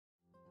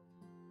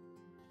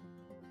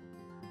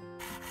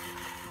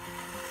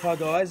Hi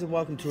guys, and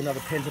welcome to another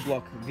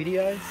Pentablock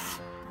video.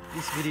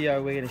 This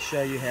video we're going to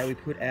show you how we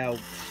put our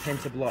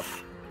Pentablock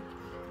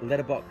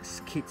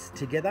letterbox kits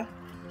together.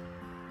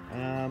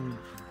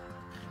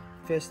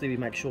 Firstly, we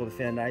make sure the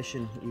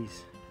foundation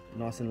is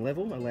nice and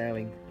level,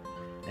 allowing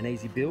an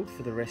easy build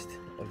for the rest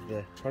of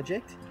the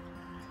project.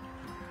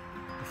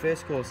 The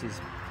first course is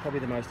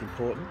probably the most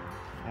important.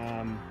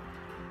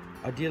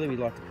 Ideally, we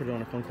like to put it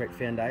on a concrete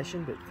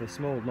foundation, but for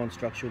small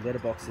non-structural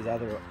letterboxes,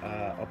 other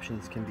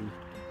options can be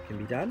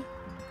done.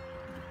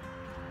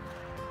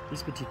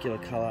 This particular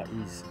colour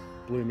is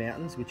Blue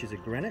Mountains, which is a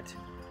granite,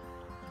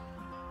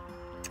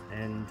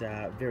 and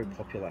very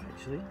popular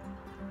actually.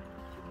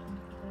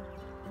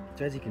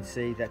 So as you can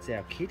see, that's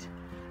our kit.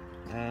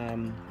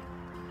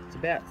 It's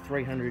about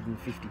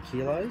 350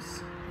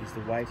 kilos is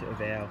the weight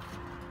of our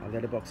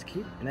letterbox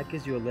kit, and that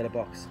gives you a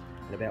letterbox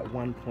at about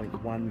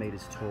 1.1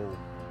 metres tall.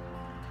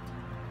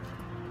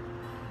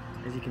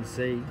 As you can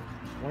see,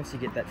 once you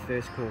get that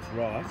first course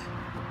right,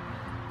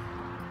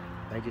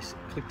 they just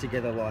click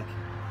together like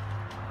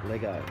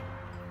Lego.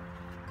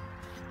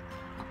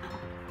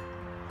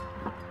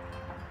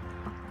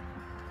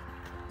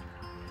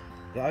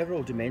 The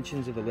overall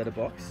dimensions of the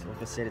letterbox,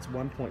 like I said, it's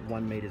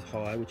 1.1 metres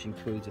high, which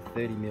includes a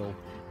 30mm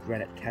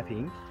granite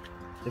capping.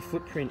 The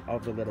footprint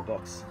of the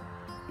letterbox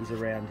is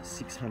around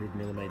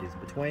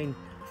 600mm, between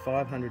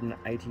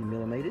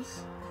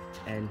 580mm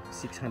and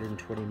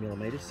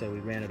 620mm, so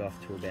we round it off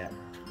to about,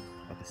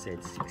 like I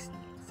said,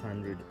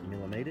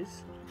 600mm,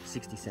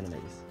 60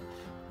 centimetres.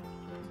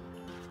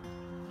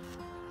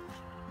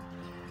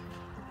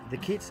 The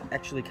kits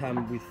actually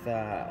come with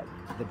the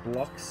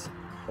blocks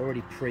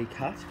already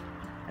pre-cut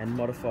and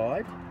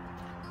modified,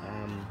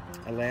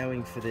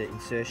 allowing for the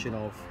insertion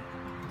of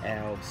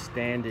our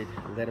standard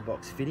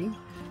letterbox fitting,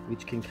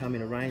 which can come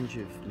in a range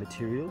of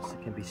materials.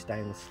 It can be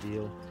stainless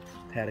steel,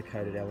 powder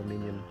coated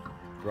aluminium,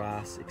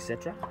 brass,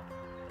 etc.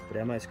 But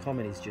our most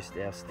common is just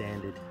our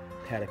standard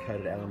powder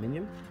coated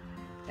aluminium,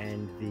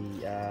 and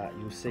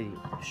you'll see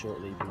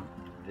shortly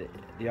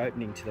the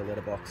opening to the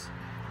letterbox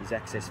is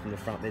accessed from the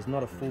front. There's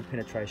not a full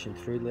penetration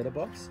through the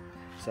letterbox,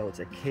 so it's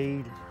a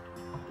keyed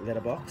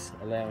letterbox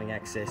allowing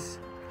access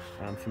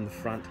from the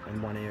front and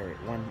one area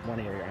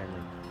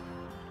only.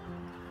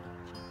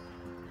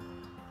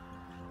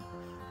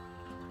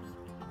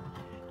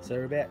 So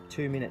we're about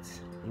 2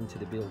 minutes into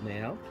the build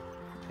now.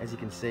 As you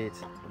can see,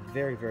 it's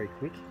very, very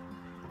quick,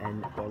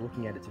 and by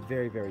looking at it, it's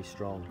very, very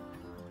strong.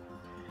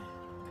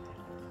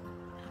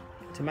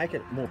 To make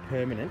it more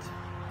permanent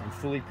and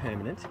fully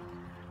permanent,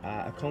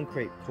 a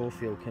concrete core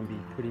fill can be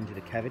put into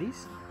the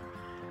cavities,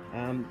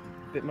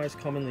 but most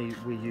commonly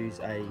we use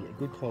a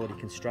good quality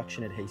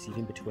construction adhesive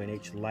in between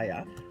each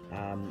layer,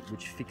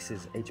 which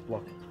fixes each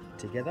block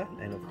together.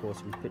 And of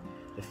course we put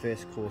the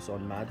first course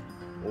on mud,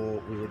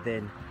 or we would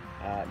then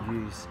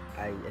use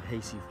a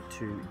adhesive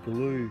to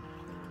glue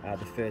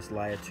the first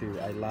layer to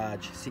a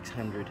large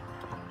 600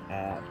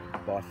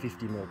 by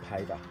 50mm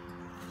paver.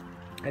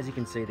 As you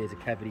can see, there's a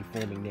cavity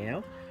forming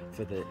now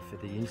for the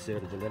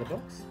insert of the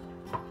letterbox.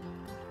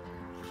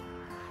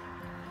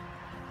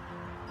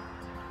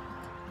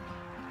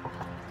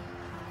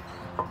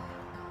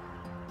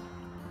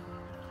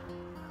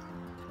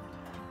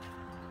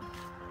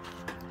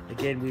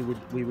 Again,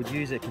 we would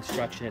use a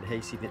construction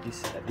adhesive at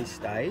this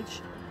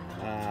stage,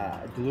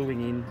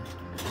 gluing in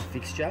the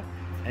fixture,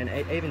 and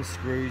even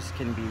screws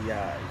can be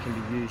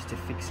used to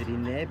fix it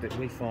in there. But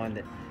we find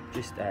that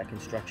just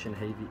construction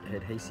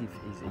adhesive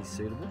is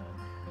suitable.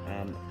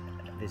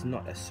 There's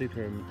not a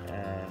super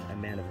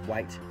amount of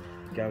weight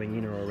going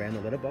in or around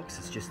the letterbox.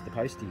 It's just the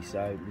postie.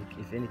 So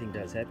if anything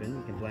does happen,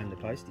 you can blame the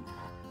postie.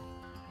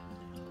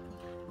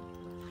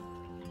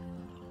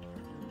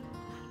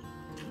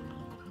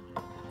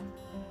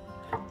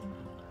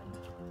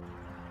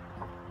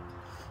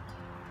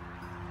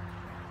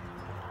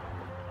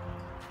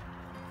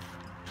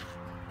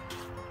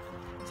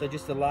 So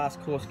just the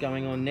last course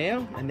going on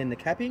now, and then the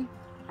capping.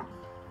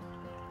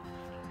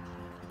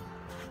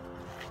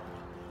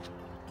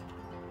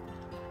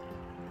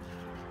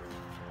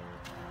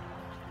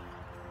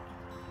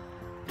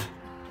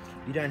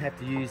 You don't have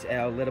to use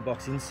our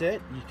letterbox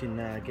insert. You can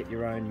get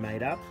your own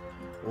made up,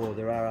 or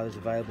there are others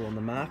available on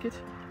the market.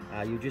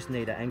 You'll just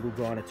need an angle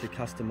grinder to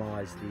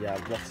customise the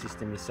block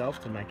system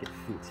yourself to make it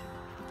fit.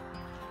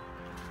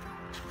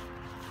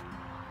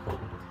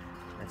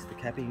 That's the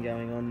capping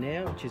going on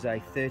now, which is a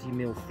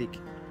 30mm thick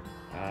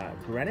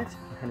granite,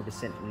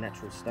 100%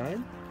 natural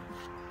stone,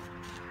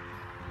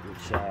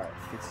 which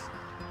fits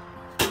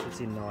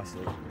in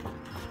nicely.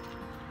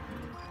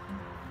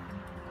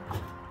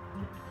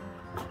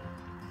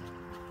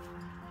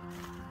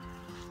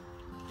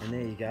 And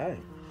there you go.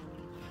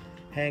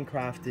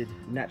 Handcrafted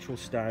natural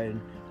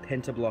stone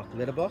Pentablock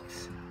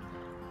letterbox,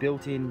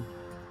 built in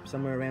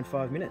somewhere around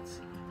 5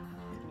 minutes.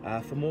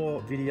 For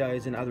more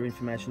videos and other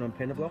information on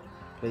Pentablock,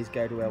 please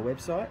go to our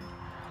website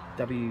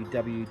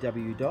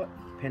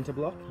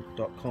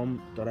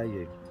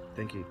www.pentablock.com.au.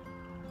 Thank you.